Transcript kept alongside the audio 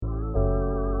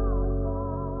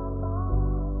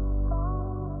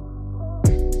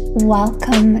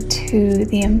Welcome to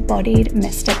the Embodied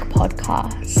Mystic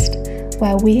podcast,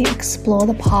 where we explore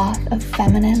the path of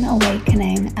feminine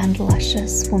awakening and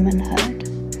luscious womanhood.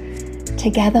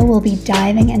 Together we'll be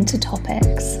diving into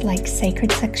topics like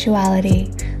sacred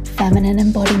sexuality, feminine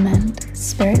embodiment,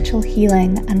 spiritual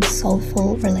healing, and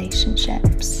soulful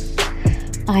relationships.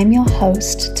 I'm your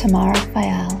host, Tamara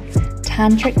Fael,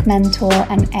 tantric mentor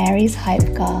and Aries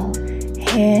hype girl,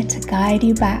 here to guide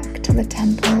you back to the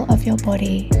temple of your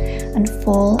body and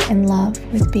fall in love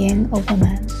with being a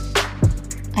woman.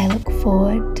 I look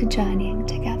forward to journeying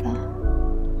together.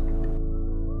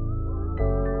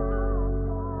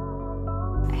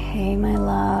 Hey my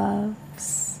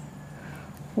loves,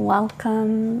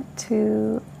 welcome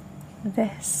to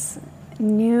this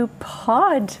new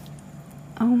pod.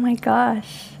 Oh my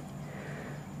gosh,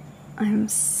 I'm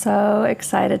so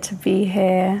excited to be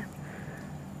here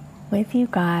with you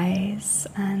guys,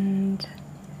 and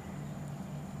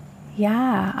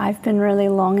yeah, I've been really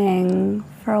longing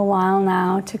for a while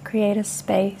now to create a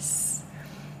space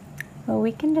where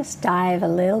we can just dive a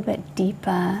little bit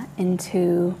deeper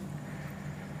into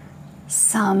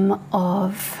some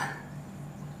of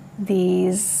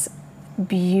these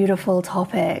beautiful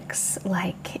topics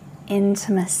like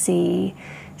intimacy,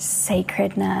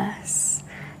 sacredness,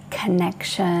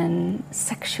 connection,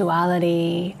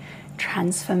 sexuality,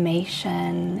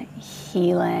 transformation,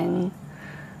 healing,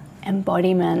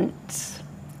 embodiment,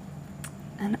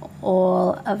 and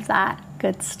all of that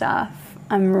good stuff.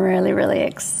 I'm really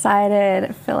excited.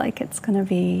 I feel like it's going to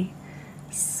be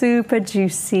super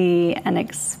juicy and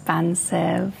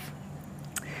expansive.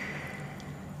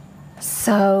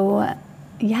 So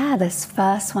yeah, this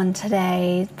first one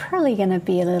today is probably going to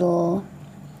be a little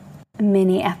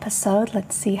mini episode.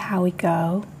 Let's see how we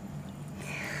go.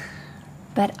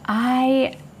 But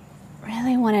I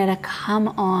really wanted to come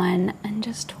on and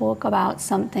just talk about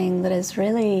something that is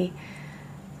really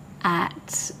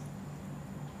at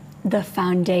the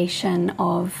foundation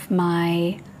of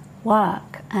my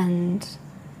work and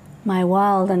my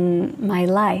world and my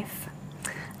life.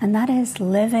 And that is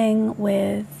living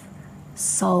with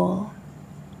soul.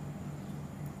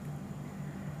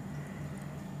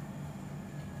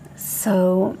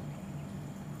 So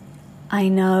I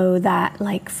know that,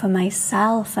 like, for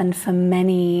myself and for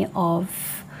many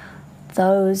of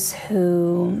those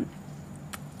who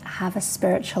have a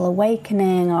spiritual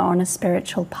awakening or on a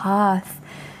spiritual path,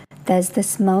 there's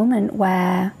this moment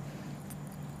where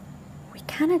we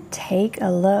kind of take a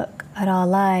look at our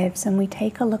lives and we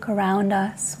take a look around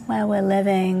us, where we're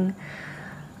living,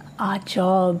 our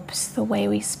jobs, the way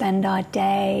we spend our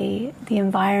day, the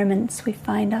environments we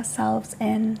find ourselves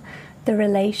in, the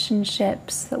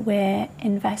relationships that we're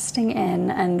investing in,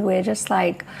 and we're just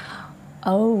like,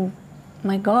 oh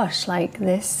my gosh, like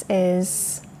this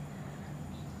is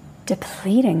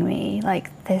depleting me, like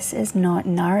this is not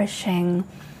nourishing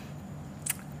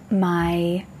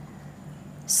my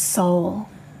soul.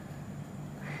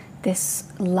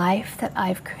 This life that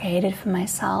I've created for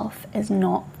myself is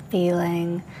not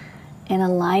feeling in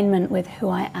alignment with who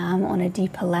I am on a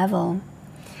deeper level.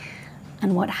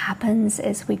 And what happens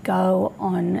is we go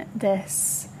on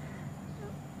this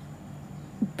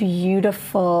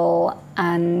beautiful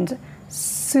and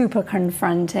super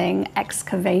confronting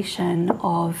excavation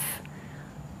of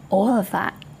all of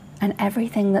that and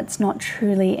everything that's not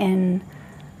truly in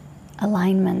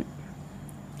alignment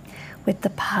with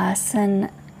the person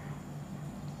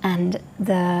and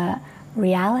the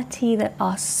reality that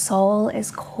our soul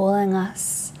is calling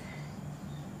us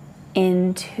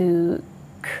into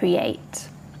create.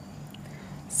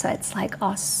 So it's like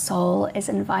our soul is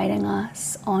inviting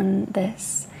us on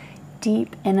this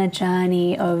deep inner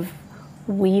journey of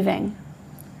weaving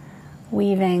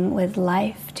with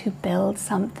life to build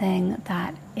something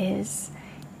that is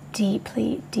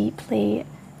deeply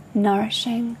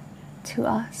nourishing to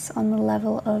us on the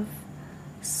level of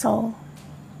soul.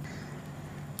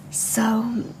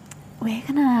 So we're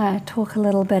gonna talk a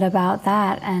little bit about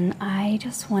that, and I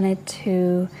just wanted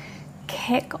to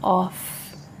kick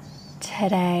off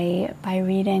today by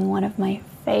reading one of my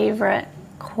favorite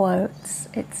quotes.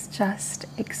 It's just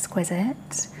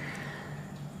exquisite.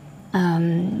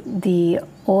 The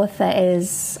author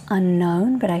is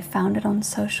unknown, but I found it on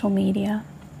social media.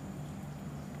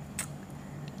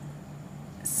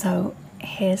 So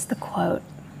here's the quote.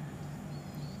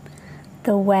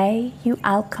 The way you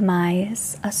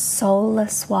alchemize a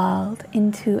soulless world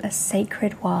into a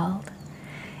sacred world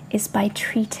is by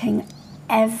treating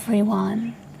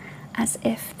everyone as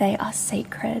if they are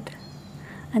sacred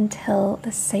until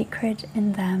the sacred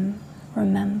in them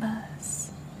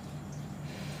remembers.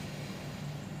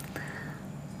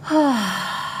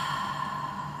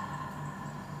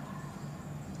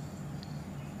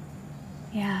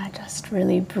 just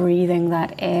really breathing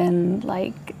that in.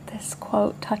 Like, this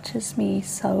quote touches me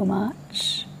so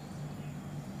much.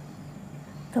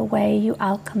 The way you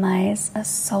alchemize a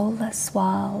soulless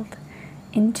world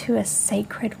into a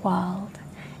sacred world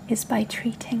is by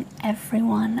treating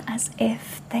everyone as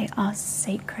if they are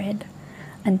sacred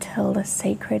until the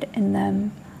sacred in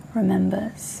them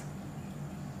remembers.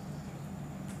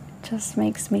 It just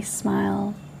makes me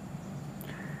smile.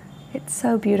 It's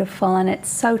so beautiful and it's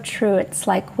so true. It's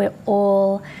like we're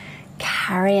all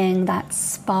carrying that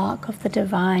spark of the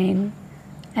divine.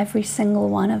 Every single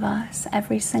one of us,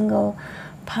 every single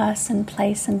person,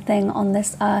 place, and thing on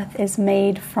this earth is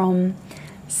made from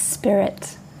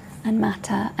spirit and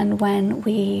matter. And when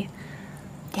we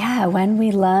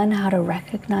learn how to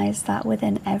recognize that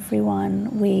within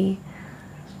everyone, we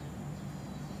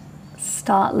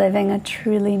start living a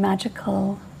truly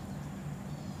magical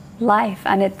life.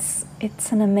 And it's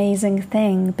an amazing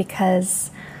thing,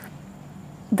 because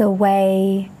the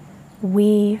way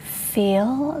we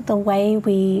feel, the way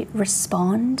we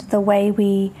respond, the way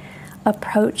we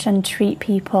approach and treat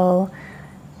people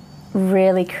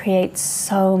really creates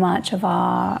so much of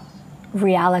our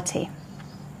reality.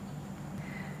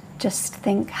 Just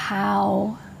think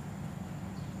how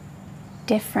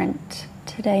different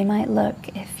today might look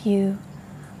if you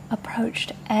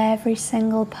approached every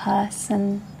single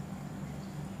person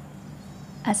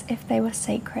as if they were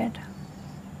sacred.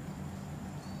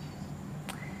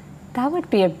 That would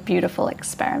be a beautiful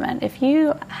experiment. If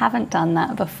you haven't done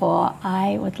that before,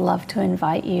 I would love to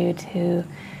invite you to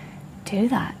do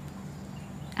that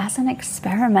as an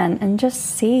experiment and just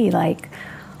see, like,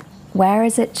 where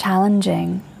is it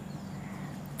challenging?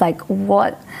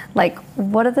 What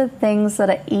are the things that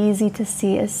are easy to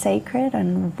see as sacred,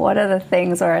 and what are the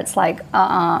things where it's like,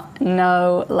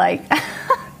 no, like,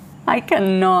 I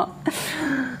cannot.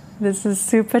 This is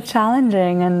super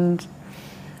challenging. And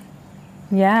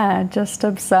yeah, just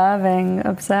observing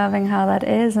how that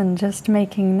is, and just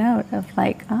making note of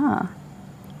like,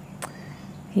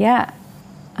 yeah,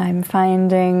 I'm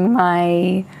finding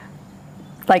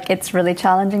it's really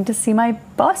challenging to see my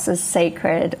boss as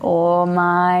sacred, or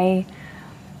my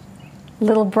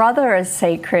little brother as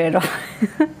sacred, or,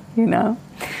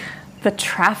 the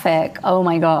traffic, oh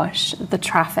my gosh, the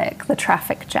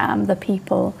traffic jam, the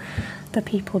people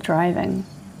driving.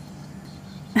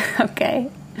 Okay.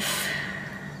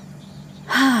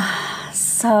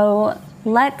 So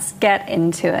let's get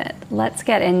into it. Let's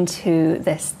get into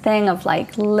this thing of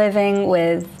like living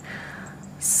with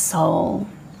soul.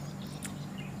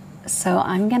 So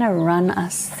I'm going to run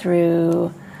us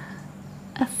through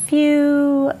a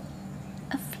few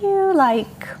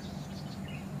like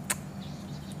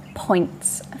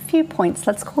points,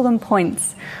 let's call them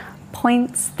points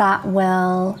that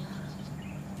will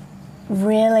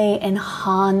really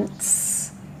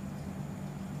enhance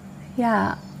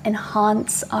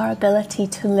our ability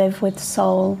to live with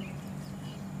soul.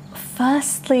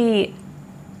 Firstly,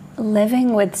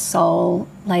 living with soul,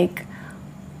 why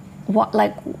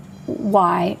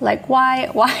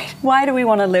do we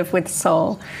want to live with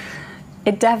soul?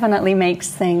 It definitely makes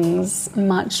things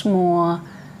much more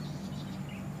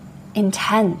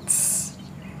intense.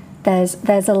 There's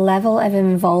a level of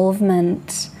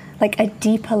involvement, like a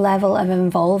deeper level of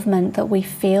involvement that we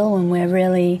feel when we're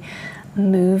really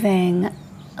living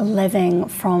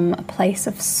from a place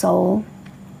of soul,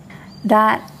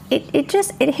 that it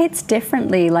hits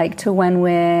differently, like, to when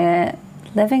we're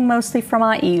living mostly from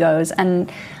our egos.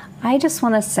 And I just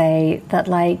want to say that,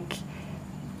 like,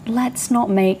 let's not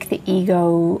make the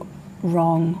ego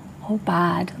wrong or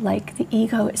bad. Like, the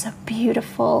ego is a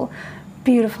beautiful,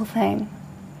 beautiful thing.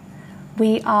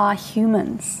 We are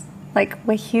humans. Like,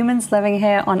 we're humans living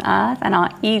here on earth, and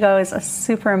our egos are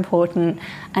super important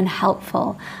and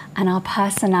helpful. And our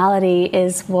personality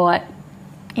is what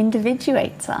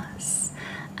individuates us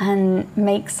and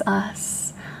makes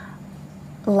us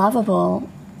lovable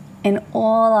in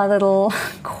all our little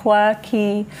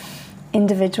quirky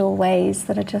individual ways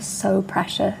that are just so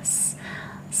precious.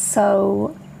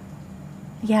 So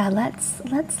yeah, let's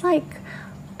like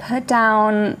put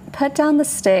down the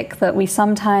stick that we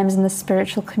sometimes in the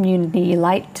spiritual community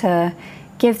like to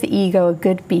give the ego a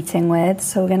good beating with.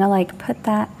 So we're gonna like put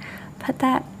that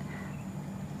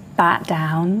bat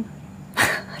down.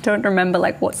 I don't remember,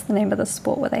 like, what's the name of the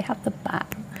sport where they have the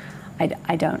bat.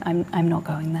 I'm not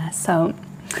going there. So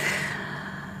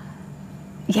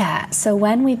yeah, so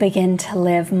when we begin to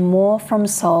live more from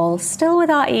soul, still with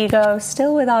our ego,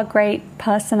 still with our great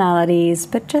personalities,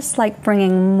 but just like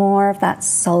bringing more of that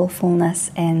soulfulness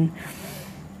in,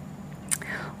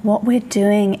 what we're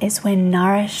doing is we're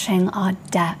nourishing our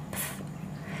depth.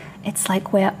 it's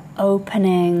like we're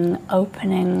opening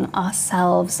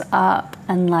ourselves up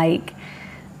and like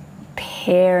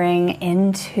peering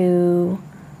into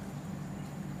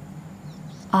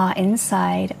our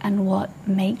inside and what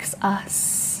makes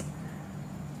us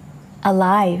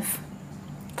alive.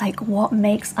 Like what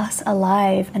makes us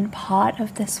alive and part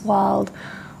of this world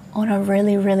on a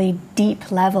really, really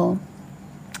deep level.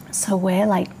 So we're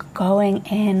like going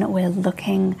in, we're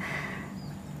looking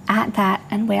at that,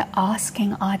 and we're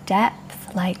asking our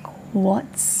depth, like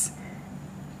what's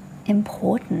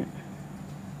important?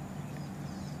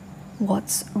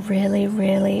 What's really,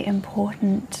 really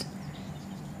important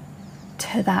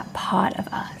to that part of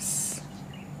us?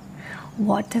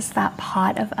 What does that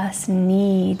part of us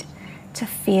need to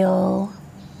feel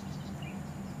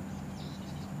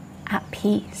at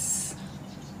peace?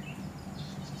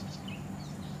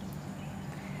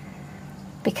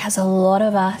 Because a lot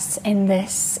of us in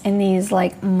these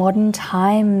like modern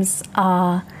times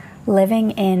are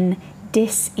living in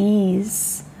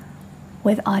dis-ease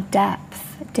with our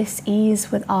depth,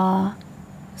 dis-ease with our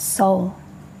soul,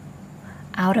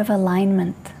 out of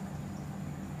alignment.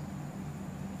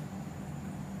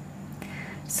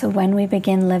 So when we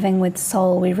begin living with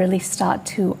soul, we really start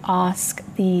to ask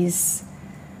these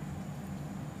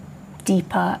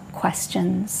deeper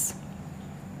questions.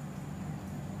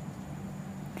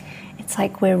 It's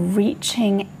like we're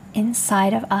reaching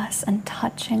inside of us and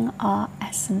touching our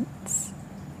essence.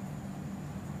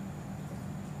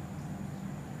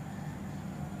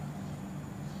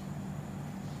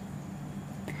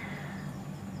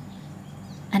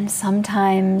 And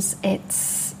sometimes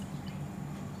it's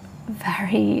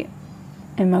very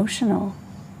emotional,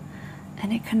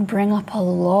 and it can bring up a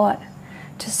lot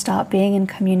to start being in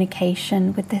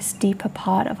communication with this deeper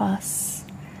part of us,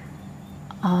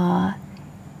 our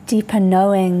deeper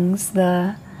knowings,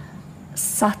 the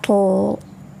subtle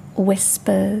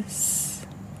whispers.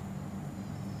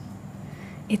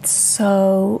 It's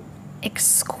so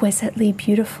exquisitely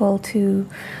beautiful to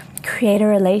create a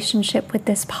relationship with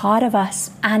this part of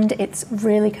us, and it's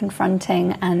really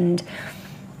confronting. And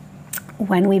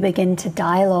when we begin to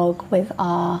dialogue with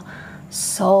our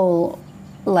soul,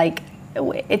 like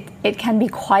it can be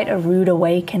quite a rude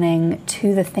awakening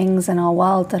to the things in our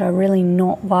world that are really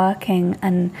not working.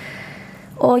 And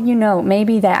or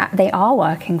maybe they are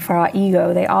working for our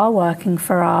ego, they are working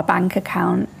for our bank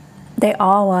account, they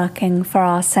are working for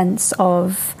our sense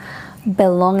of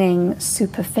belonging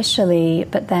superficially,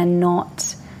 but they're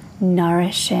not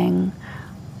nourishing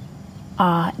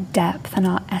our depth and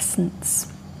our essence.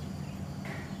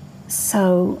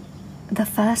 So the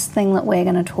first thing that we're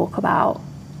going to talk about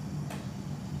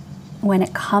when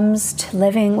it comes to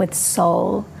living with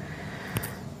soul,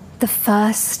 the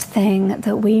first thing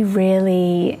that we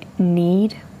really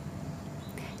need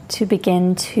to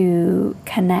begin to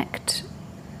connect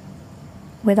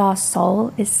with our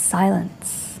soul is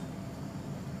silence.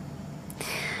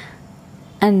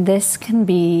 And this can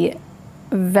be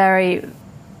very,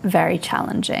 very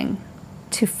challenging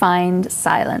to find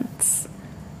silence.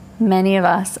 Many of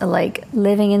us are like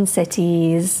living in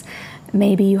cities.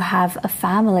 Maybe you have a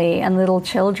family and little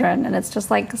children, and it's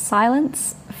just like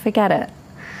silence, forget it.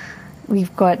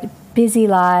 We've got busy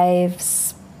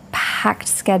lives, packed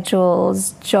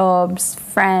schedules, jobs,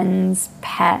 friends,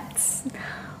 pets,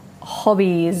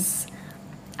 hobbies,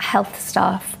 health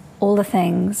stuff, all the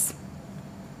things.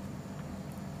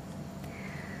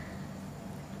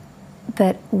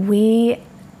 But we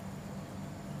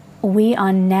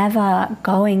are never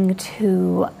going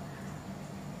to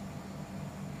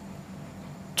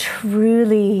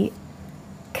truly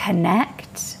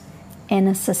connect in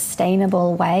a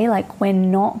sustainable way. Like, we're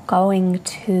not going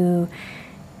to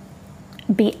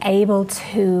be able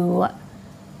to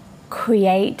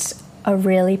create a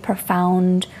really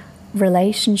profound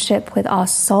relationship with our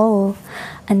soul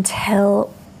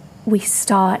until we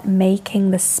start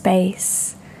making the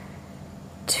space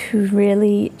to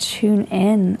really tune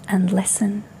in and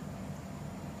listen.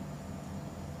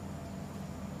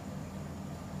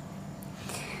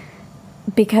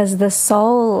 Because the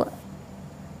soul,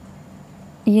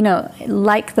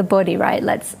 like the body, right?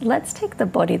 Let's take the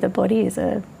body. The body is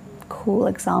a cool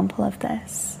example of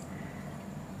this.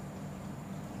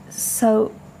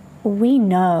 So we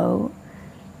know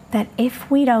that if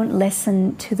we don't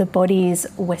listen to the body's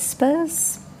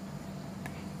whispers,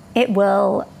 it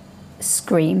will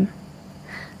scream.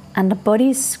 And the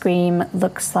body's scream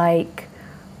looks like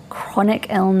chronic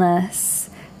illness,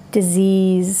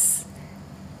 disease,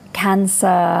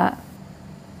 cancer,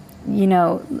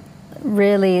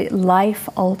 really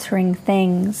life-altering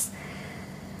things.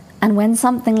 And when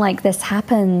something like this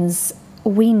happens,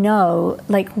 we know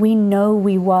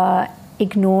we were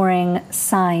ignoring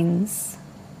signs,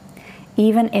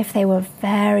 even if they were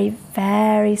very,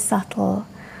 very subtle.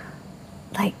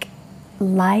 Like,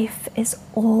 life is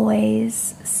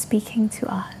always speaking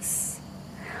to us.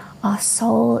 Our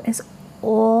soul is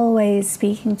always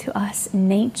speaking to us.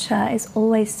 Nature is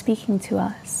always speaking to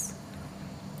us.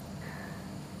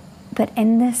 But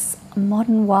in this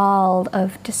modern world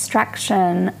of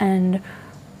distraction and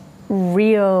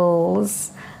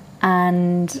reels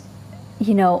and,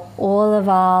 all of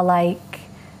our like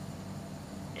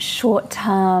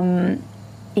short-term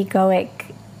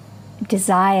egoic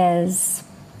desires,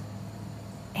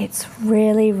 it's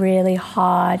really, really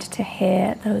hard to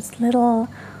hear those little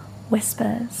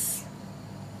whispers.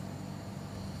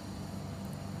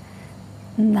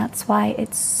 And that's why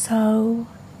it's so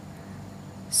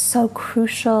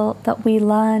crucial that we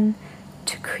learn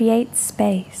to create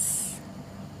space,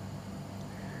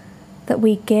 that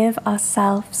we give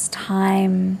ourselves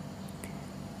time.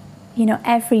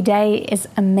 Every day is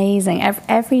amazing.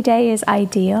 Every day is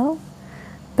ideal,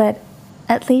 but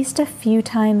at least a few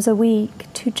times a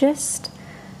week to just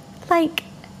like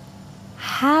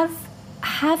have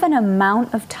an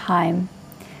amount of time.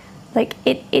 Like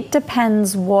it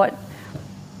depends what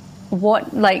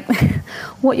like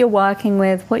what you're working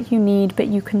with, what you need, but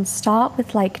you can start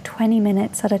with like 20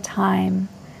 minutes at a time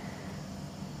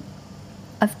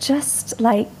of just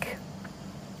like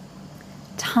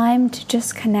time to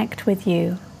just connect with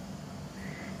you.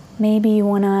 Maybe you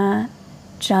want to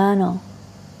journal.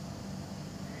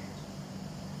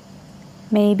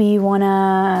 Maybe you want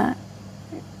to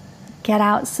get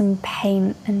out some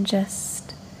paint and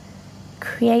just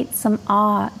create some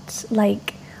art,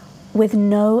 like with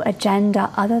no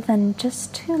agenda other than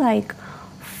just to like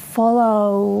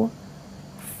follow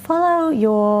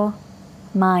your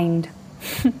mind.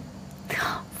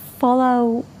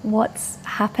 Follow what's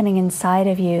happening inside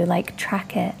of you, like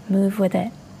track it, move with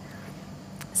it.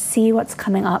 See what's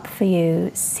coming up for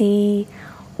you. See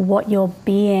what your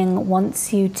being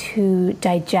wants you to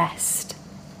digest.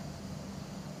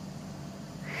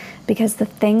 Because the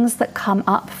things that come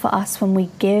up for us when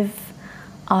we give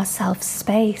ourselves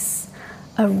space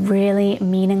are really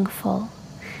meaningful.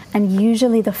 And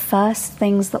usually the first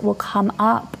things that will come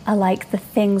up are like the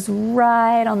things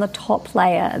right on the top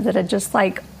layer that are just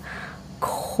like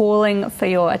calling for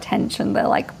your attention. They're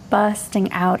like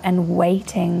bursting out and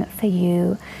waiting for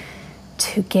you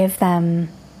to give them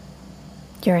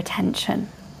your attention.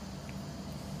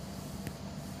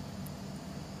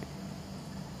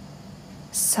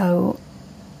 So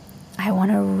I want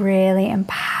to really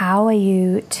empower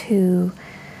you to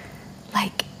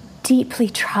like deeply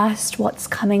trust what's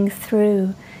coming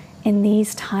through in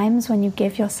these times when you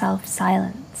give yourself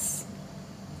silence.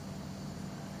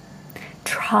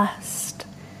 Trust.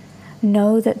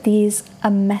 Know that these are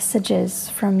messages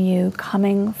from you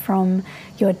coming from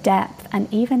your depth,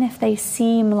 and even if they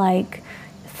seem like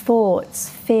thoughts,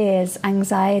 fears,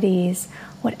 anxieties,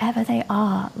 whatever they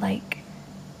are, like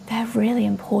they're really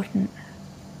important.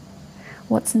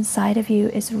 What's inside of you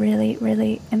is really,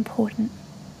 really important.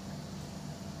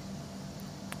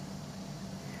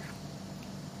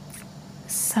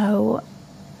 So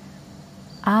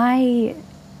I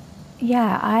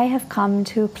have come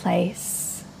to a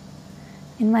place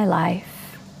in my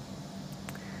life.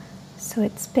 So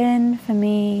it's been for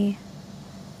me,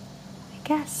 I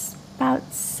guess,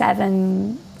 about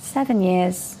seven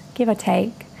years, give or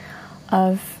take,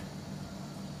 of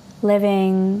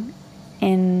living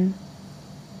in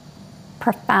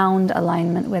profound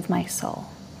alignment with my soul.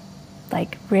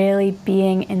 Like really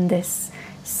being in this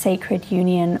sacred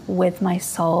union with my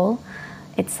soul.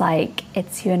 It's like,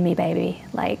 it's you and me, baby.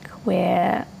 Like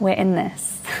we're in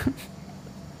this.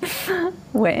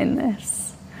 We're in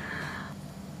this.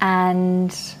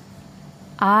 And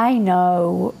I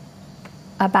know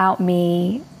about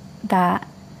me that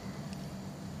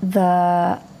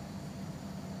the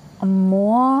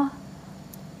more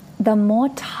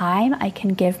time I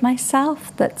can give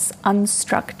myself that's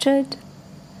unstructured,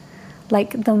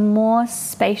 like the more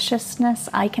spaciousness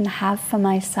I can have for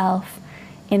myself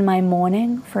in my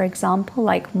morning, for example.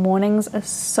 Like mornings are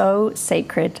so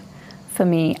sacred for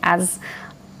me as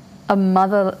a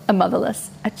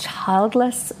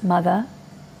childless mother.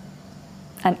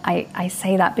 And I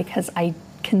say that because I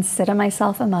consider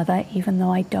myself a mother, even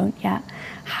though I don't yet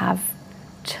have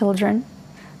children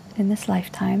in this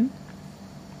lifetime.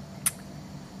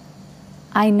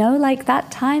 I know like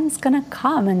that time's gonna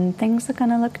come and things are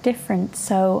gonna look different.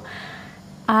 So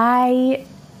I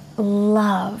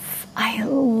love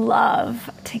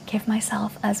to give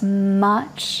myself as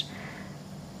much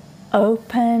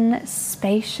open,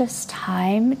 spacious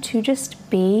time to just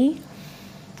be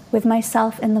with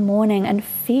myself in the morning and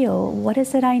feel, what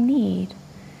is it I need?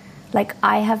 Like,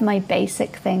 I have my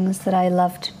basic things that I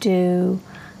love to do.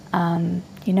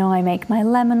 I make my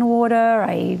lemon water,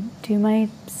 I do my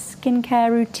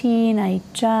skincare routine, I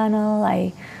journal,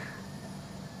 I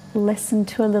listen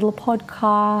to a little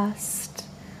podcast,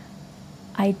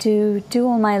 I do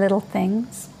all my little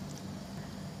things.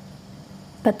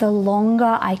 But the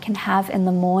longer I can have in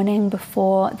the morning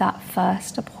before that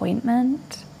first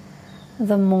appointment,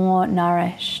 the more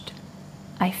nourished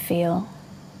I feel,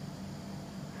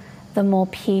 the more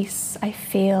peace I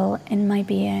feel in my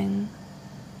being,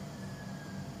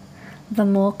 the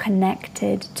more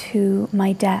connected to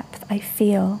my depth I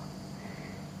feel,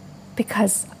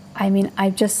 because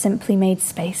I've just simply made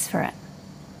space for it.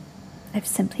 I've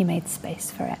simply made space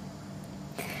for it.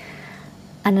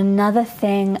 And another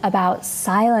thing about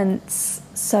silence,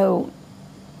 so,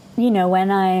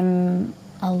 when I'm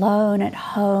alone at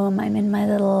home, I'm in my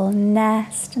little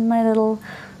nest, in my little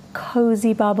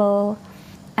cozy bubble,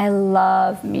 I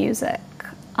love music.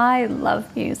 I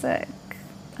love music.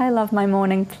 I love my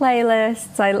morning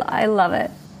playlists. I love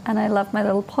it. And I love my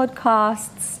little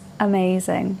podcasts.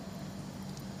 Amazing.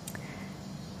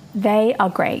 They are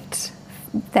great.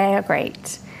 They are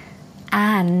great.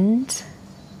 And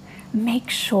make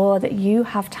sure that you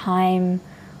have time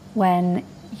when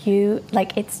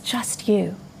it's just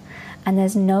you and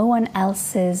there's no one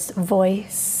else's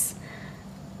voice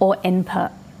or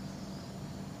input.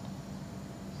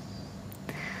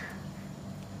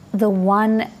 The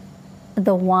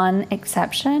one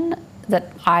exception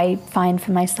that I find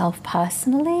for myself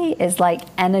personally is like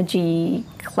energy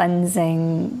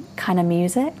cleansing kind of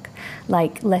music,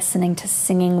 like listening to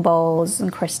singing bowls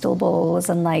and crystal balls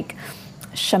and like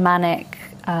shamanic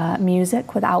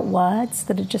music without words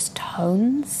that are just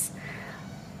tones.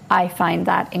 I find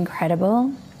that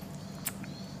incredible.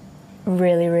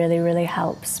 Really, really, really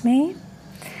helps me.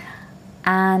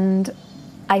 And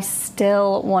I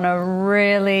still want to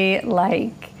really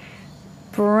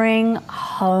bring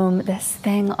home this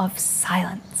thing of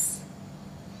silence.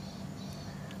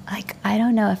 I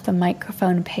don't know if the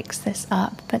microphone picks this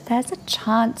up, but there's a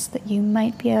chance that you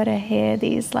might be able to hear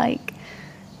these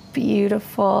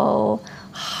beautiful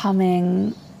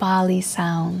humming Bali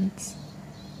sounds.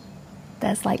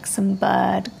 There's some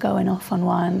bird going off on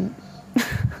one.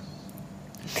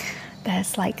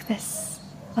 There's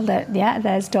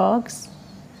there's dogs.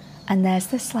 And there's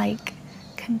this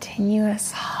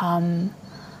continuous hum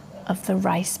of the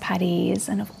rice paddies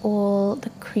and of all the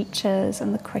creatures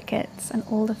and the crickets and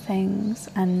all the things,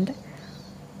 and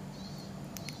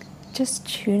just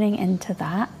tuning into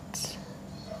that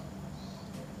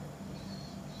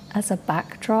as a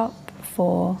backdrop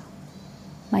for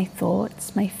my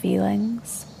thoughts, my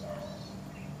feelings.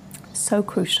 So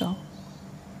crucial.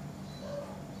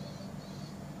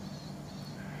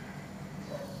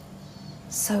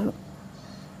 So,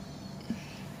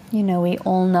 we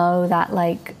all know that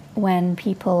when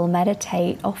people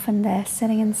meditate, often they're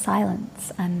sitting in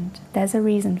silence, and there's a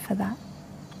reason for that.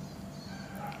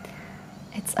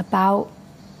 It's about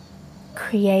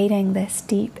creating this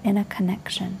deep inner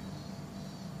connection.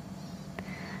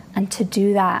 And to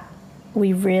do that,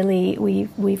 we've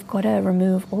got to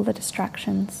remove all the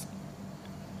distractions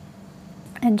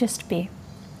and just be.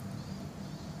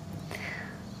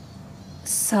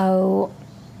 So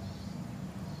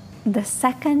the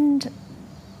second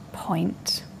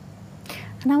point,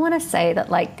 and I want to say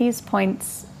that these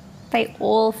points, they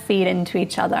all feed into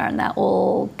each other and they're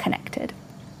all connected.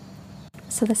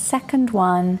 So the second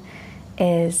one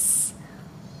is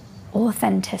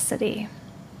authenticity.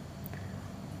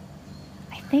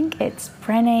 I think it's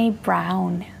Brené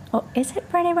Brown. Or is it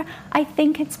Brené Brown? I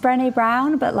think it's Brené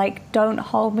Brown, but don't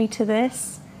hold me to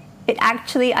this.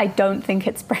 I don't think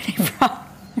it's Brené Brown.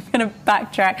 I'm going to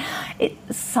backtrack.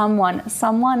 It's someone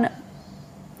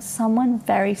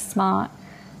very smart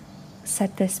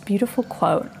said this beautiful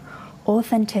quote: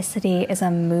 authenticity is a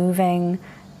moving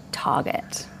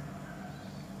target.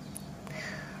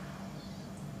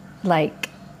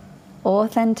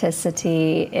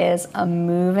 Authenticity is a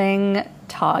moving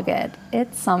target.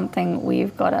 It's something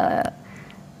we've got to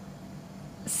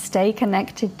stay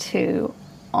connected to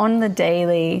on the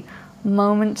daily,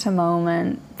 moment to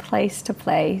moment, place to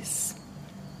place.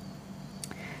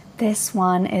 This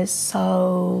one is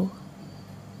so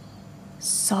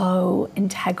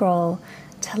integral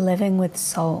to living with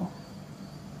soul.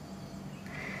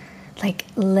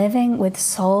 Living with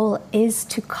soul is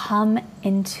to come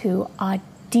into our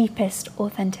deepest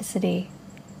authenticity.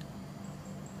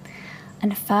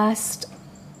 And first,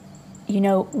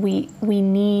 we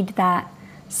need that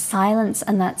silence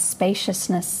and that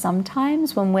spaciousness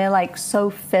sometimes when we're like so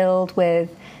filled with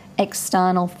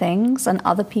external things and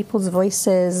other people's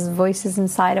voices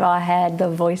inside of our head, the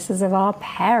voices of our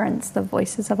parents, the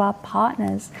voices of our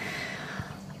partners,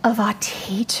 of our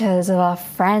teachers, of our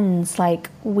friends. Like,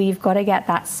 we've got to get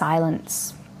that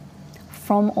silence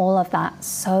from all of that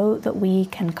so that we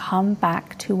can come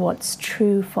back to what's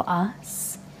true for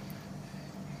us.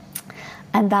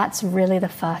 And that's really the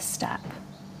first step.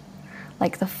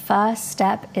 Like, the first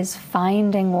step is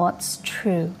finding what's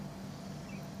true.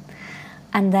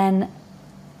 And then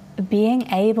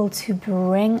being able to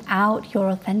bring out your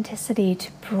authenticity,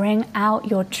 to bring out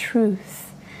your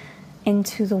truth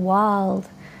into the world.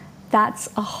 That's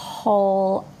a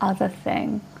whole other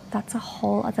thing. That's a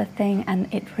whole other thing.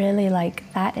 And it really, like,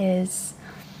 that's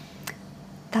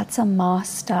a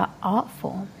master art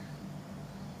form.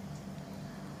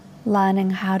 Learning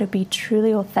how to be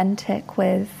truly authentic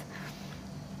with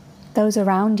those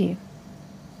around you.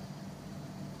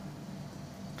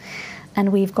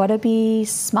 And we've got to be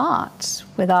smart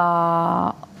with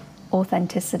our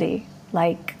authenticity.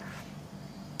 Like,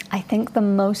 I think the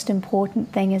most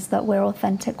important thing is that we're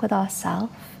authentic with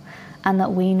ourselves and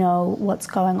that we know what's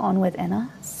going on within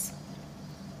us.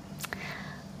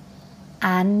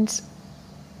 And,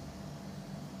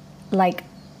 like,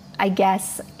 I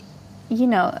guess,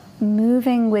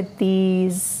 moving with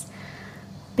these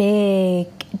big,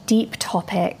 deep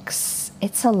topics,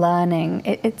 it's a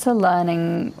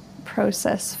learning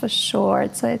process for sure.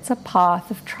 It's a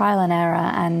path of trial and error,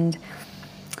 and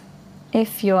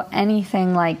if you're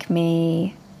anything like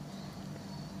me,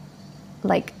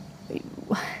 like,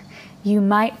 you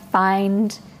might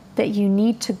find that you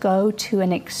need to go to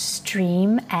an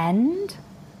extreme end.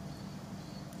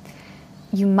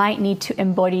 You might need to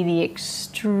embody the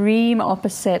extreme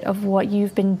opposite of what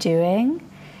you've been doing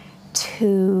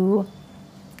to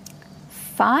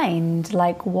find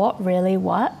like what really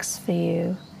works for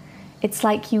you. It's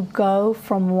like you go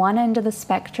from one end of the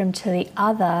spectrum to the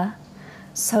other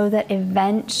so that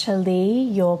eventually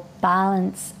you'll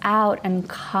balance out and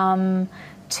come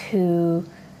to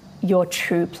your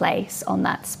true place on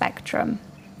that spectrum.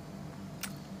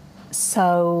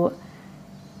 So,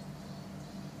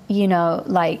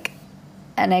 like,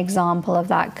 an example of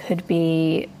that could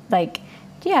be like,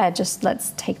 just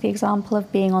let's take the example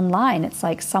of being online. It's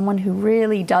like someone who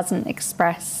really doesn't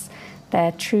express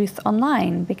their truth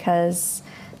online because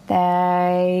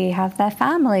they have their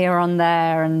family are on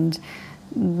there and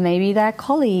maybe their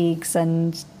colleagues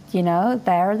and,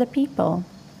 they're the people.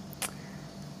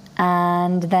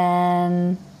 And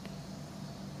then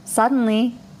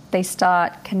suddenly they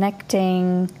start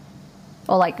connecting,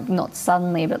 or like not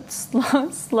suddenly, but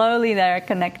slowly they're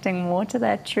connecting more to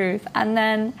their truth. And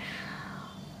then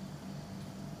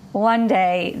one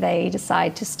day they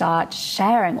decide to start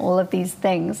sharing all of these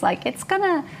things. Like, it's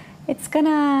gonna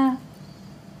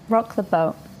rock the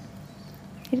boat.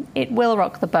 It will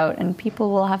rock the boat, and people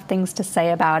will have things to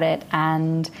say about it,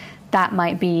 and that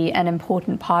might be an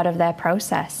important part of their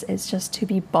process, is just to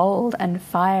be bold and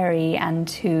fiery and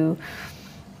to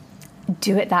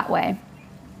do it that way.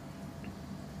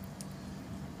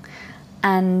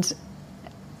 And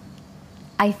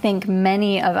I think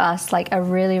many of us, like, a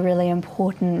really, really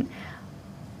important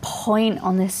point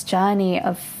on this journey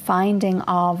of finding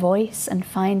our voice and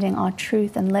finding our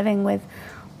truth and living with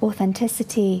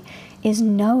authenticity is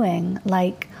knowing,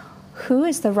 like, who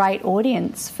is the right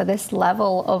audience for this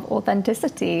level of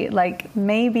authenticity. Like,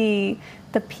 maybe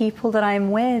the people that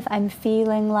I'm with, I'm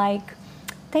feeling like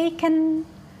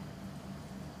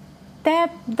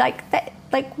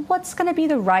what's going to be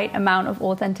the right amount of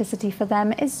authenticity for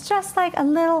them is just like a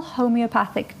little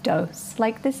homeopathic dose.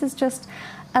 Like, this is just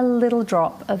a little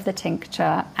drop of the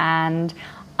tincture, and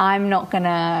I'm not going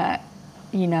to,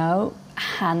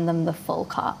 hand them the full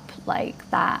cup. Like,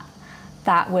 that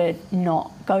would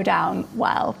not go down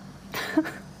well.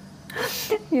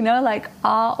 Like,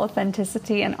 our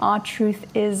authenticity and our truth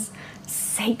is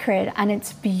sacred and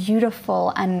it's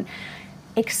beautiful, and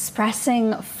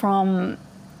expressing from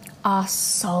our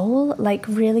soul, like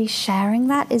really sharing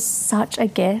that, is such a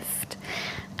gift.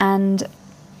 And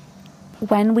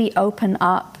when we open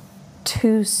up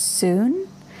too soon,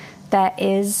 there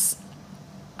is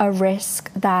a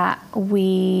risk that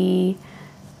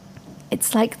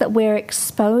it's like that we're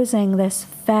exposing this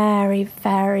very,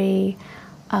 very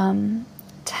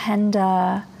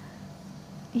tender,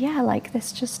 like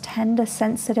this just tender,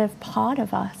 sensitive part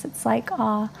of us. It's like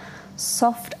our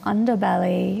soft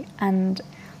underbelly, and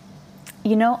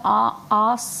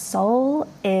our soul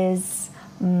is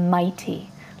mighty.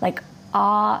 Like,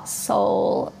 our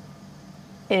soul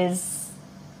is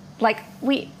like,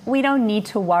 we don't need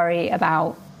to worry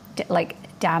about like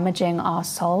damaging our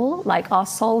soul. Like, our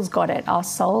soul's got it. Our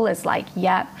soul is like,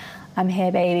 yep, I'm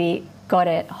here, baby, got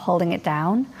it, holding it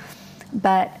down.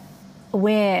 But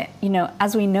we're,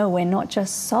 as we know, we're not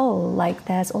just soul. Like,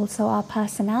 there's also our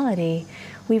personality.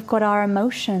 We've got our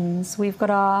emotions, we've got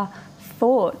our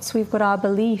thoughts, we've got our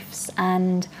beliefs,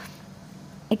 and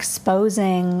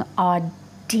exposing our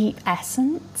deep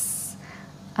essence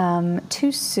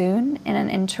too soon in an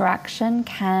interaction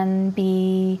can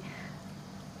be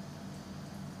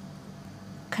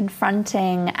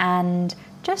confronting and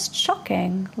just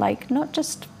shocking, like, not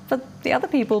just for the other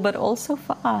people, but also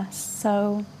for us.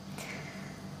 So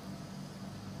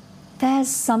there's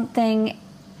something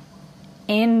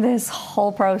in this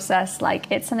whole process,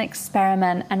 like, it's an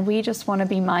experiment, and we just want to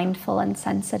be mindful and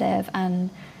sensitive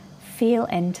and feel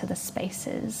into the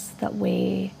spaces that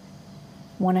we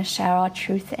want to share our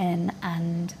truth in,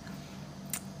 and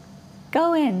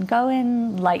go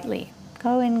in lightly,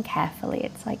 go in carefully.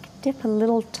 It's like dip a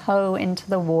little toe into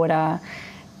the water,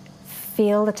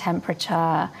 feel the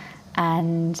temperature,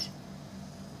 and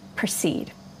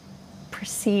proceed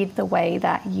the way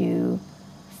that you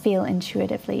feel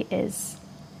intuitively is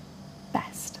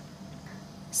best.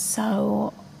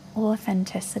 So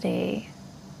authenticity,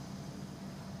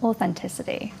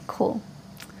 cool.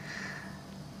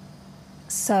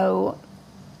 So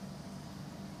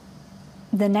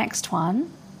the next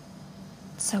one,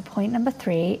 so point number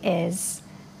 3 is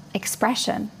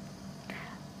expression.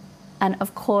 And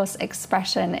of course,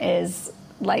 expression is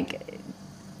like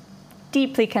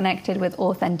deeply connected with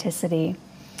authenticity.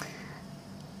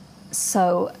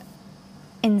 So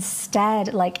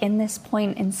instead, like in this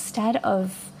point, instead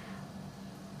of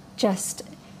just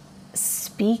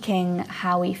speaking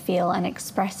how we feel and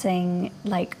expressing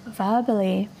like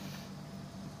verbally,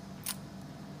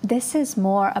 this is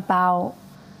more about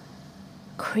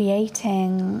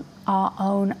creating our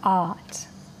own art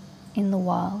in the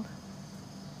world.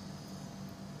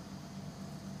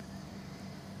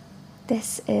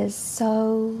 This is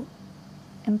so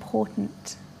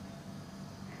important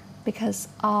because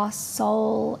our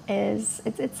soul is,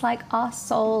 it's like our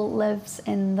soul lives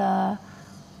in the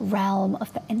realm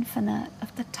of the infinite,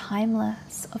 of the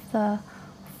timeless, of the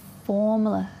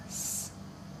formless,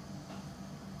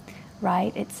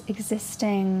 right? It's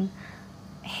existing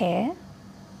here,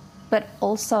 but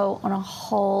also on a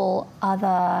whole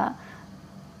other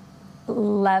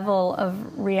level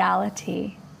of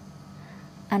reality.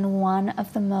 And one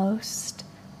of the most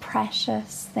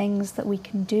precious things that we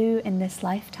can do in this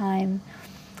lifetime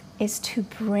is to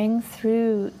bring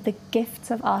through the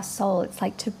gifts of our soul. It's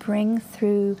like to bring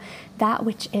through that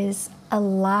which is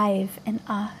alive in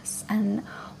us and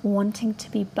wanting to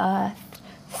be birthed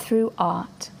through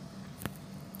art.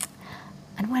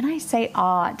 And when I say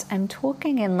art, I'm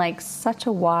talking in like such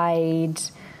a wide,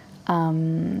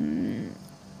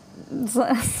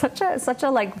 such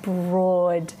a like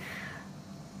broad,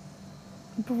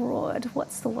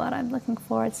 what's the word I'm looking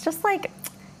for? It's just like,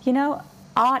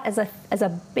 art as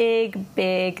a big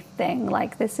thing.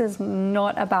 Like, this is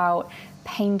not about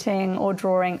painting or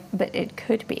drawing, but it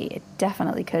could be. It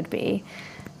definitely could be.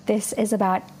 This is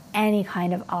about any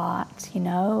kind of art,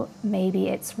 Maybe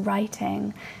it's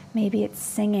writing, maybe it's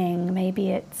singing,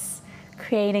 maybe it's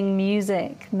creating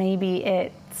music, maybe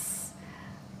it's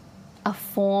a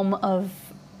form of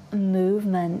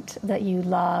movement that you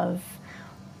love.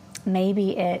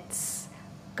 Maybe it's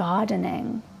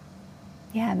gardening.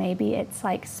 Yeah, maybe it's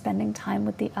like spending time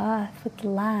with the earth, with the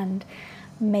land.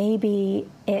 Maybe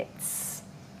it's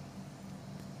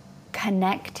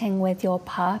connecting with your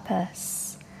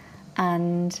purpose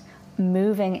and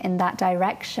moving in that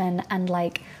direction and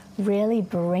like really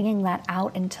bringing that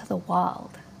out into the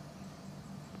world.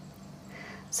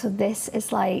 So this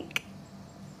is like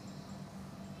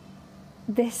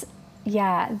this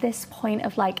point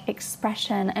of like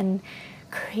expression and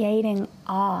creating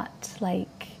art,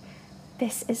 like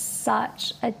this is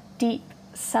such a deep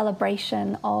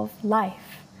celebration of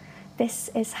life. This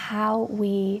is how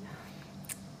we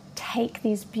take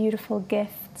these beautiful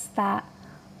gifts that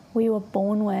we were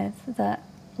born with, that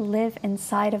live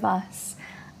inside of us,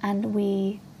 and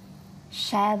we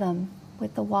share them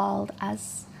with the world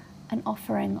as an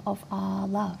offering of our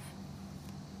love.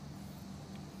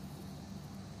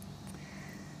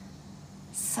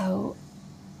 So,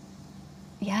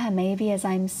 yeah, maybe as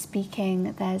I'm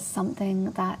speaking, there's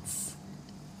something that's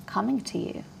coming to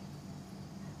you.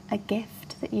 A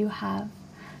gift that you have,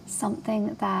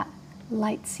 something that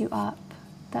lights you up,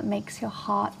 that makes your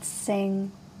heart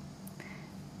sing.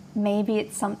 Maybe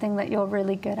it's something that you're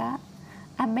really good at,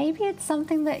 And maybe it's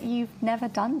something that you've never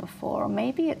done before, or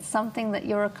maybe it's something that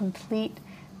you're a complete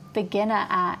beginner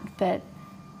at, but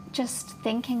just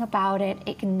thinking about it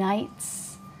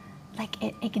ignites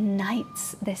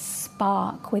this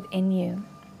spark within you.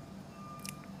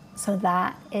 So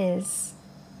that is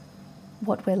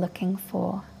what we're looking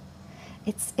for.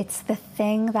 It's the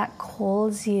thing that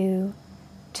calls you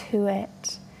to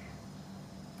it.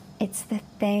 It's the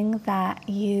thing that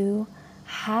you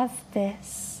have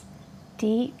this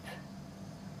deep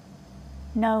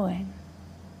knowing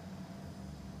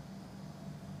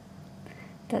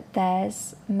that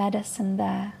there's medicine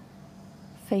there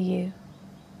for you,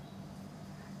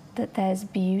 that there's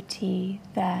beauty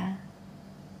there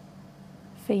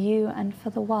for you and for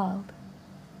the world.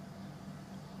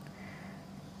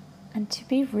 And to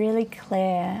be really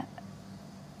clear,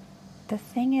 the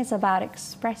thing is about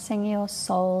expressing your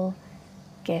soul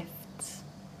gifts,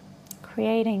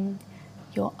 creating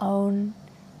your own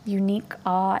unique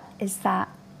art, is that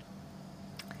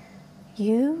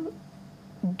you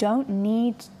don't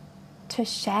need to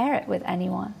share it with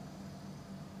anyone.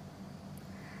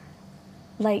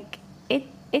 Like,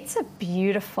 it's a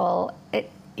beautiful,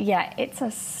 it's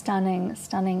a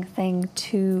stunning thing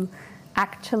to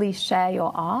actually share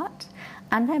your art.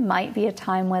 And there might be a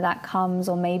time where that comes,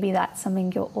 or maybe that's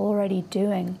something you're already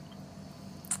doing.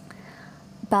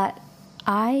 But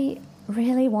I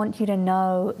really want you to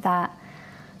know that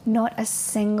not a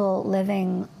single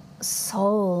living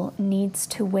soul needs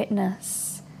to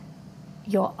witness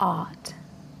your art.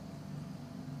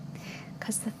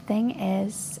 Because the thing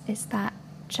is that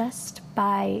just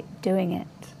by doing it,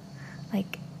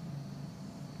 like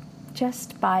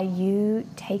just by you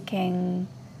taking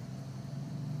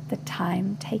the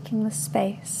time, taking the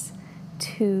space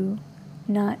to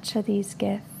nurture these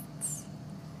gifts,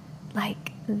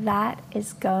 like that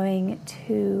is going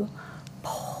to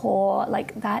pour,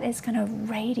 like that is going to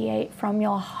radiate from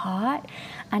your heart,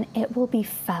 and it will be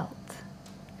felt.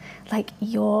 Like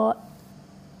your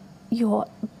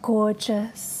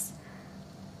gorgeous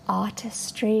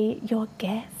artistry, your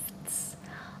gifts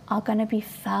are going to be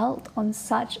felt on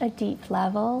such a deep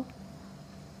level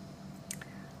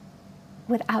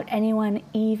without anyone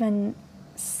even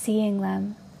seeing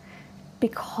them,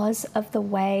 because of the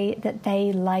way that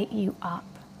they light you up.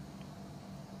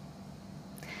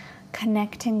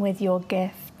 Connecting with your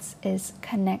gifts is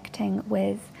connecting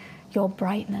with your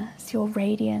brightness, your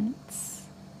radiance.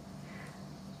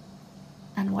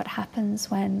 And what happens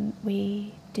when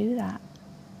we do that?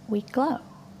 We glow.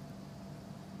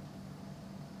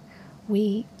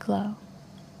 We glow.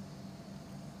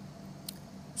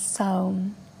 So,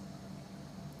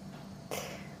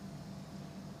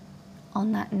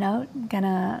 on that note, I'm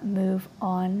gonna move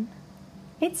on.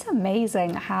 It's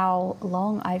amazing how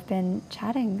long I've been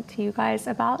chatting to you guys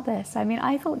about this. I mean,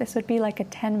 I thought this would be like a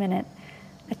 10-minute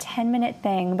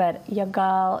thing, but your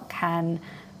girl can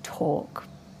talk.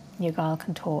 Your girl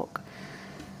can talk.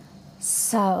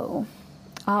 So,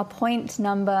 our point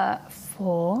number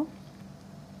 4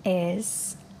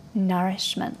 is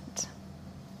nourishment.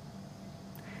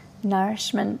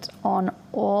 Nourishment on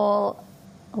all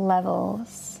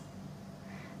levels.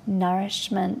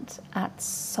 Nourishment at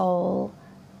soul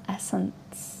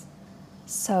essence.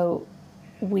 So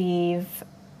we've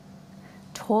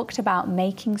talked about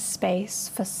making space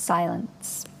for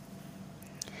silence.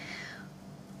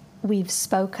 We've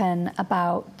spoken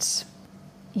about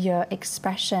your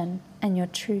expression and your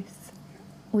truth.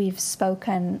 We've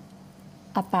spoken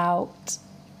about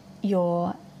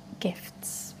your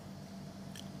gifts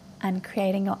and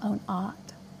creating your own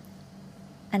art.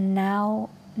 And now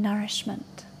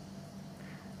nourishment,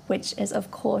 which is of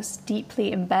course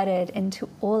deeply embedded into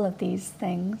all of these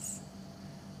things,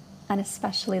 and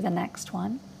especially the next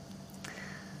one.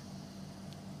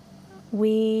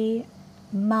 We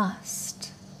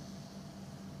must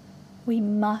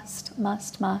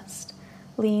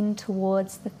lean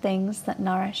towards the things that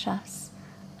nourish us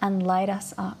and light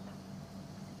us up.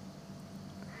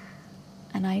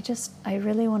 And I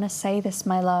really want to say this,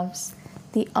 my loves,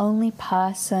 the only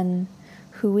person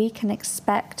who we can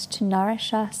expect to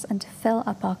nourish us and to fill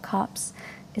up our cups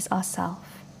is ourselves.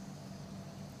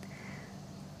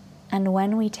 And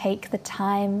when we take the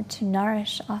time to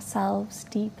nourish ourselves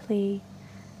deeply,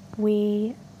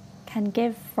 we can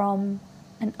give from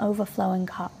an overflowing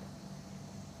cup.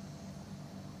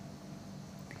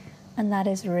 And that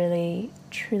is really,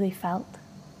 truly felt.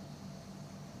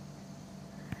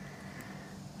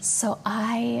 So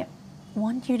I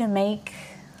want you to make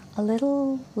a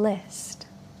little list.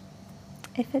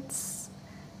 If it's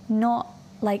not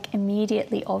like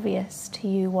immediately obvious to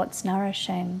you what's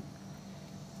nourishing,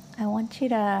 I want you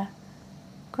to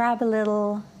grab a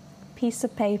little piece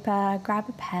of paper, grab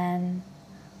a pen,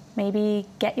 maybe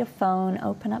get your phone,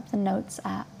 open up the Notes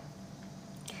app.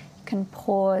 You can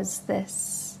pause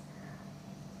this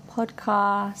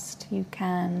podcast, you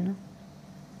can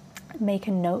make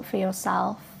a note for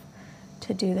yourself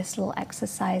to do this little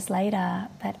exercise later,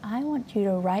 but I want you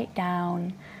to write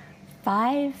down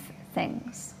 5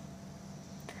 things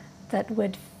that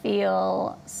would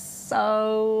feel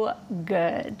so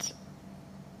good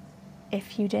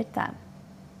if you did them.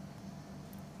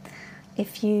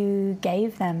 If you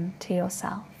gave them to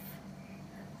yourself.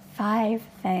 5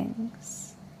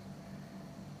 things.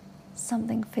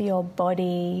 Something for your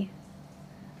body,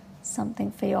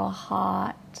 something for your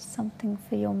heart, something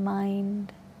for your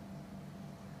mind,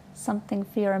 something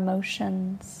for your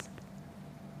emotions.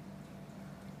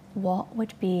 What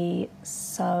would be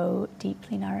so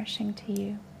deeply nourishing to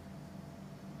you?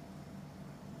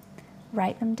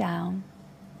 Write them down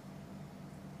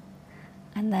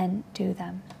and then do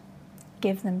them.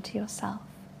 Give them to yourself.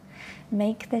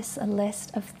 Make this a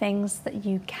list of things that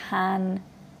you can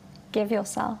give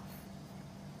yourself.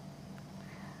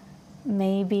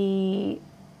 Maybe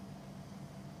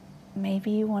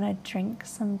you want to drink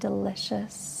some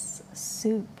delicious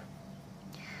soup.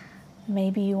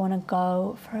 Maybe you want to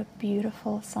go for a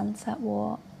beautiful sunset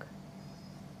walk.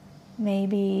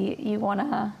 Maybe you want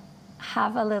to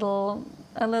have a little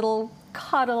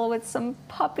cuddle with some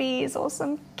puppies or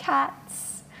some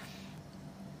cats.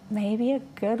 Maybe a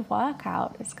good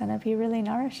workout is going to be really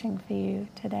nourishing for you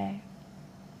today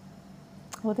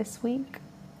or this week.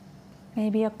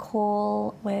 Maybe a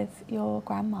call with your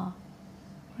grandma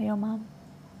or your mum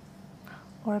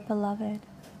or a beloved.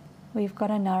 We've got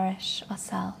to nourish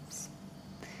ourselves.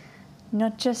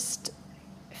 Not just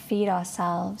feed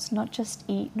ourselves, not just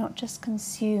eat, not just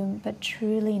consume, but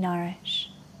truly nourish.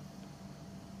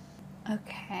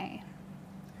 Okay,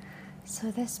 so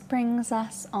this brings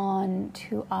us on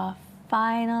to our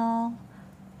final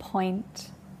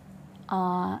point,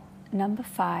 number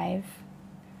 5.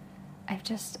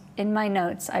 In my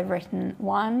notes, I've written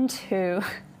 1, 2,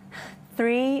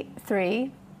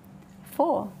 3,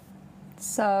 4.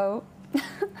 So,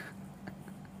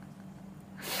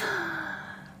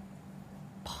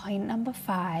 point number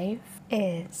 5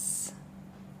 is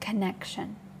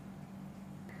connection.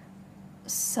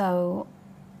 So,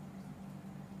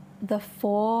 the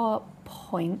 4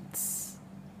 points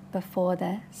before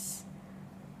this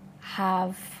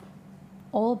have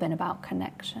all been about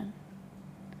connection.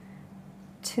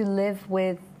 To live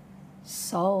with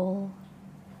soul,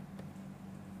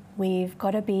 we've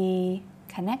got to be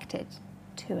connected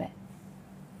to it.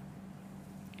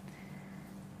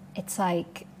 It's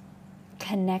like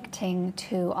connecting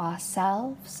to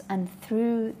ourselves, and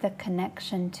through the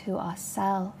connection to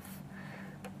ourselves,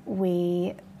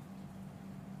 we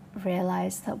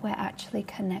realize that we're actually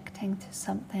connecting to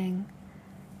something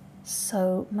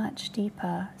so much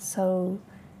deeper, so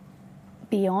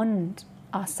beyond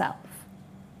ourselves.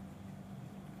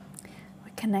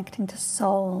 We're connecting to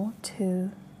soul,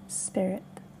 to spirit,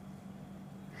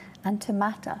 and to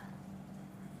matter.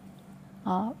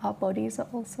 Our bodies are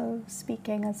also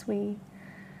speaking as we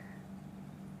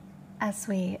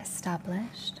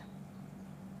established.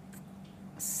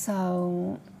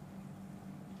 So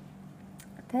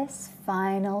this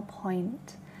final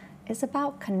point is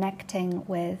about connecting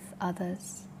with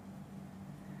others.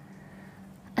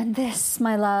 And this,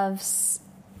 my loves,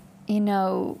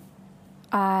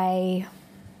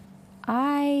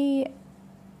 I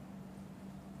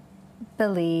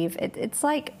believe it's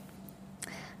like,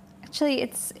 actually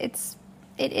it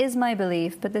is my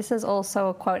belief, but this is also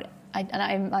a quote.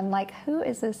 I'm like, who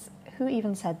is this? Who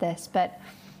even said this? But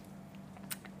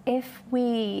if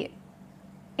we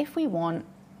want,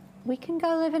 we can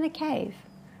go live in a cave.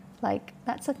 Like,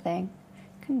 that's a thing.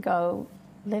 You can go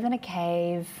live in a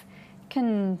cave. You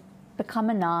can become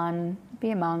a nun, be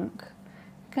a monk.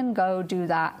 You can go do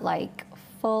that, like,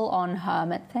 full-on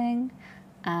hermit thing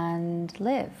and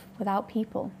live without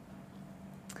people.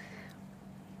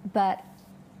 But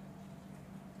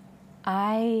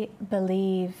I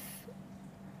believe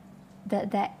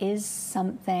that there is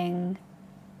something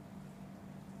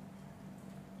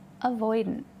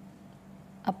avoidant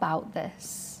about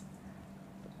this.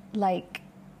 Like,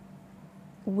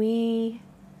 we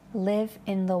live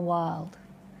in the world.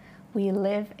 We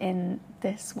live in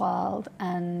this world,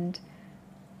 and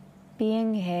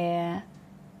being here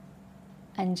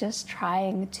and just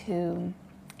trying to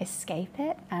escape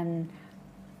it and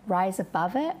rise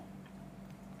above it,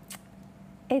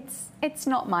 it's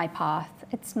not my path.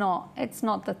 It's not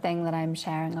the thing that I'm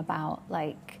sharing about.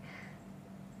 Like,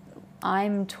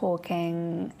 I'm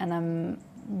talking and I'm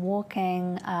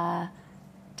walking a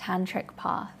tantric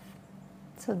path.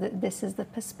 So this is the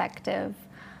perspective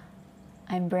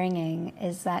I'm bringing,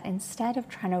 is that instead of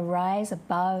trying to rise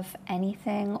above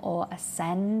anything or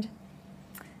ascend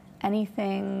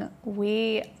anything,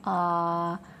 we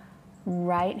are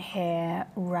right here,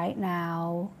 right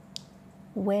now,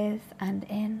 with and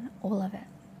in all of it.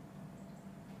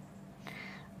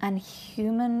 And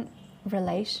human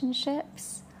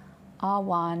relationships are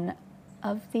one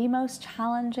of the most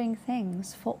challenging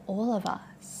things for all of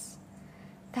us.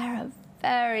 There are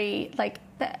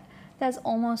there's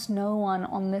almost no one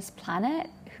on this planet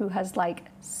who has like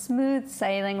smooth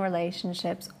sailing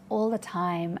relationships all the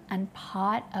time, and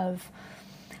part of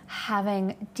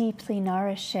having deeply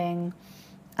nourishing,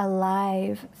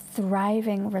 alive,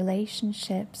 thriving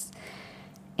relationships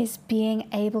is being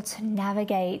able to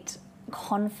navigate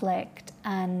conflict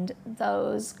and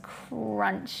those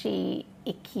crunchy,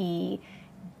 icky,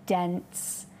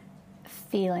 dense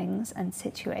feelings and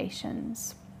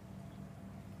situations.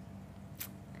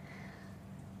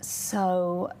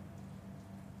 So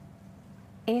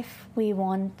if we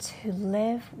want to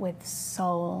live with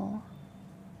soul,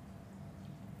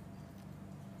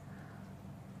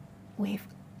 we've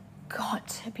got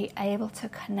to be able to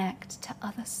connect to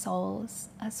other souls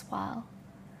as well.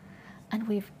 And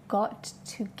we've got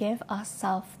to give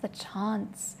ourselves the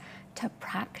chance to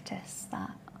practice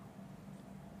that.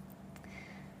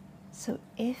 So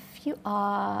if you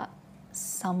are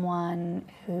someone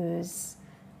who's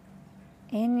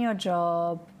in your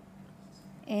job,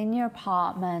 in your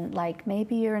apartment, like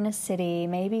maybe you're in a city,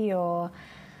 maybe you're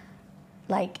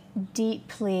like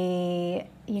deeply,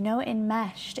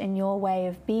 enmeshed in your way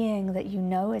of being that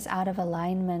is out of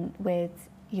alignment with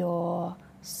your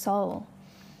soul.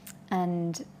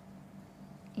 And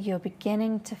you're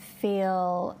beginning to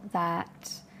feel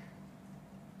that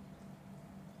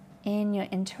in your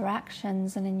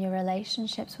interactions and in your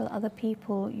relationships with other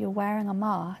people, you're wearing a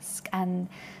mask, and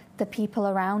the people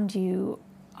around you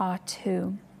are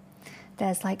too.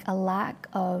 There's like a lack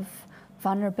of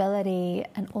vulnerability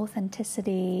and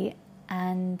authenticity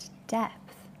and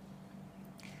depth.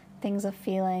 Things are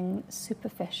feeling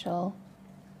superficial.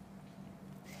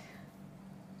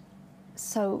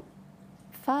 So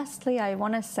firstly, I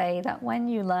want to say that when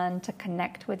you learn to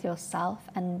connect with yourself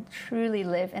and truly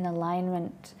live in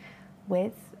alignment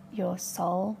with your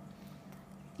soul,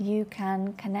 you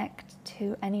can connect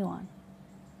to anyone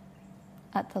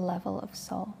at the level of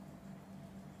soul.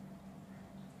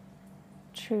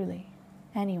 Truly,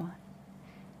 anyone.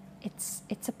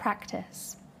 It's a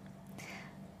practice.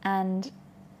 And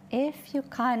if you're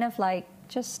kind of like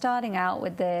just starting out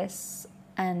with this,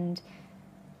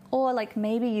 or like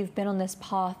maybe you've been on this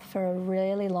path for a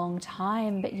really long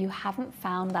time, but you haven't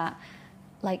found that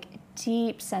like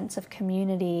deep sense of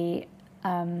community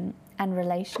and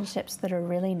relationships that are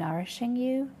really nourishing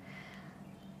you,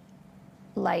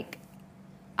 like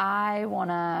I want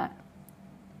to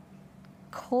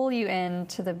call you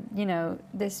into the,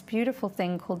 this beautiful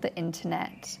thing called the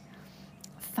internet.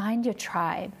 Find your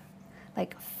tribe.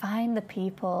 Like find the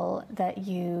people that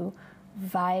you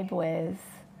vibe with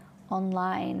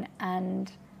online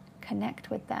and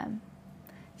connect with them.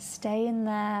 Stay in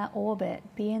their orbit,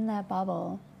 be in their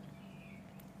bubble.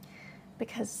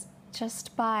 Because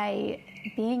just by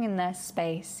being in their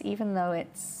space, even though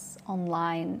it's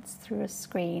online, it's through a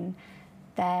screen,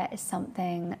 there is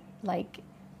something like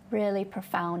really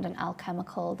profound and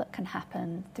alchemical that can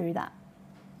happen through that.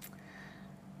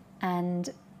 And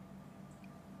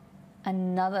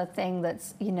another thing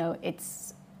that's,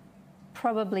 it's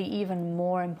probably even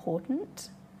more important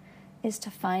is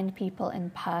to find people in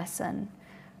person.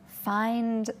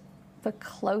 Find the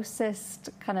closest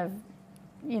kind of,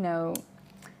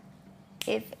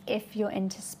 if you're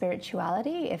into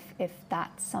spirituality, if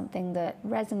that's something that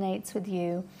resonates with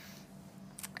you,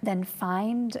 then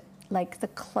find like the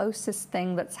closest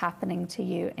thing that's happening to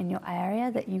you in your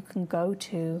area that you can go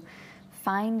to.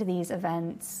 Find these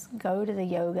events, go to the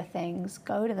yoga things,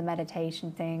 go to the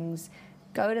meditation things,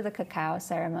 go to the cacao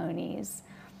ceremonies,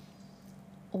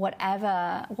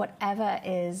 whatever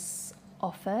is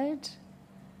offered,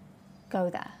 go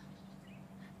there.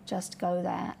 Just go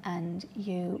there and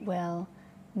you will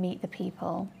meet the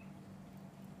people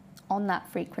on that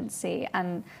frequency.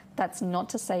 And that's not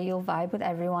to say you'll vibe with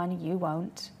everyone, you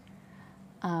won't.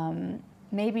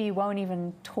 Maybe you won't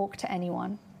even talk to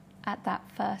anyone at that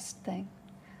first thing,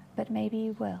 but maybe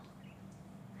you will.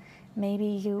 Maybe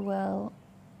you will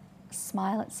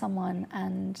smile at someone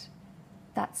and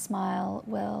that smile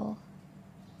will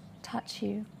touch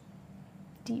you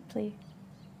deeply.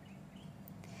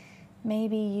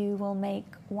 Maybe you will make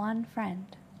one friend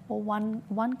or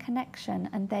one connection,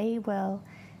 and they will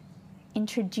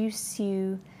introduce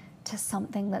you to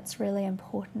something that's really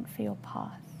important for your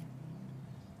path.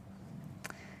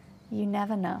 You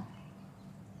never know.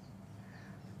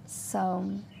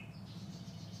 So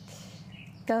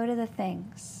go to the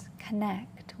things,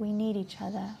 connect. We need each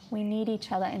other. We need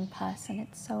each other in person.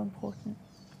 It's so important.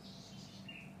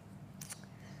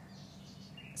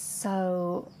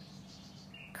 So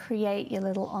create your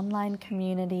little online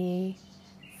community,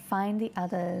 find the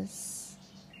others,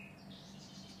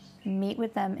 meet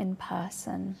with them in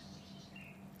person,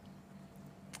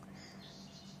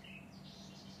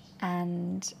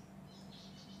 and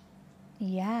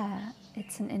yeah,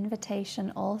 it's an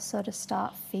invitation also to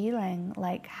start feeling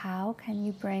like, how can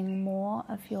you bring more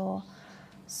of your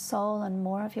soul and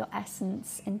more of your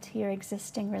essence into your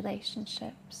existing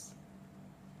relationships?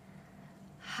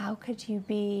 How could you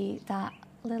be that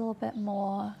little bit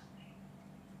more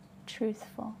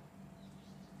truthful,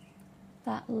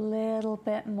 that little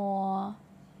bit more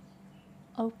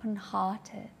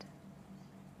open-hearted,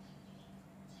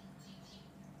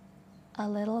 a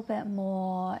little bit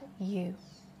more you?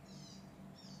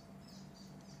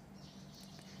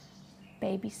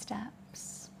 Baby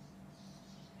steps.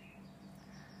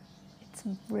 It's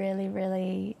really,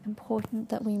 really important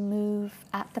that we move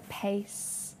at the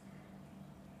pace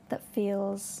that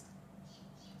feels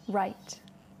right.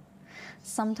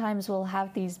 Sometimes we'll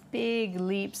have these big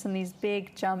leaps and these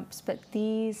big jumps, but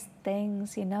these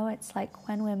things, it's like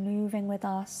when we're moving with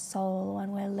our soul,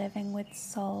 when we're living with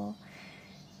soul,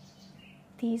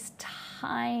 these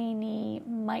tiny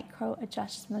micro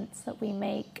adjustments that we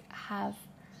make have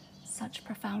such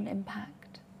profound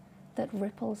impact that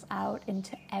ripples out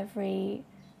into every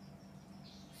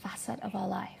facet of our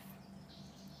life.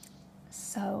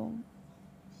 So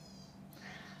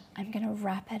I'm going to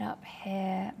wrap it up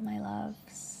here, my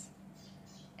loves.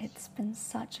 It's been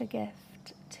such a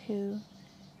gift to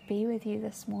be with you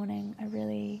this morning. I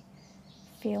really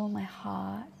feel my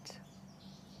heart.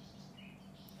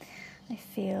 I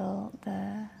feel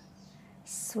the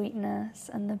sweetness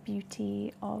and the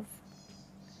beauty of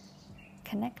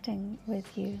connecting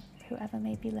with you, whoever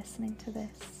may be listening to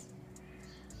this.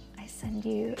 I send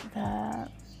you the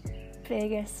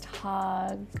biggest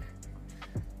hug.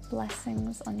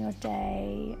 Blessings on your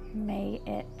day. May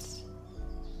it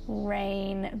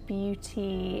rain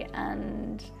beauty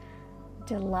and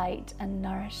delight and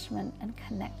nourishment and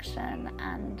connection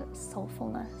and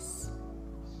soulfulness.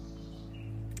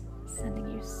 Sending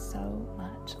you so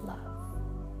much love.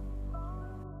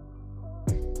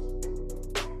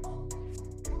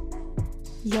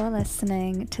 You're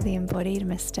listening to the Embodied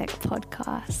Mystic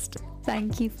podcast.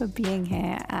 Thank you for being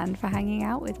here and for hanging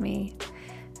out with me.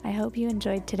 I hope you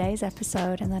enjoyed today's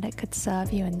episode and that it could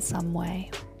serve you in some way.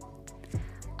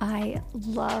 I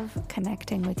love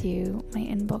connecting with you. My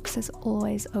inbox is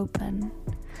always open.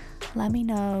 Let me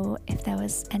know if there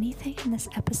was anything in this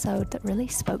episode that really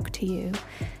spoke to you,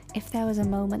 if there was a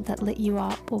moment that lit you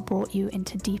up or brought you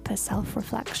into deeper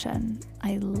self-reflection.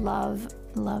 I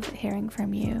love hearing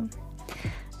from you.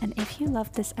 And if you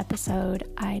loved this episode,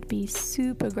 I'd be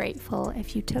super grateful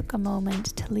if you took a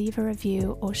moment to leave a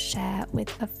review or share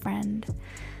with a friend.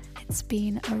 It's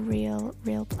been a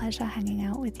real pleasure hanging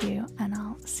out with you, and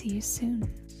I'll see you soon.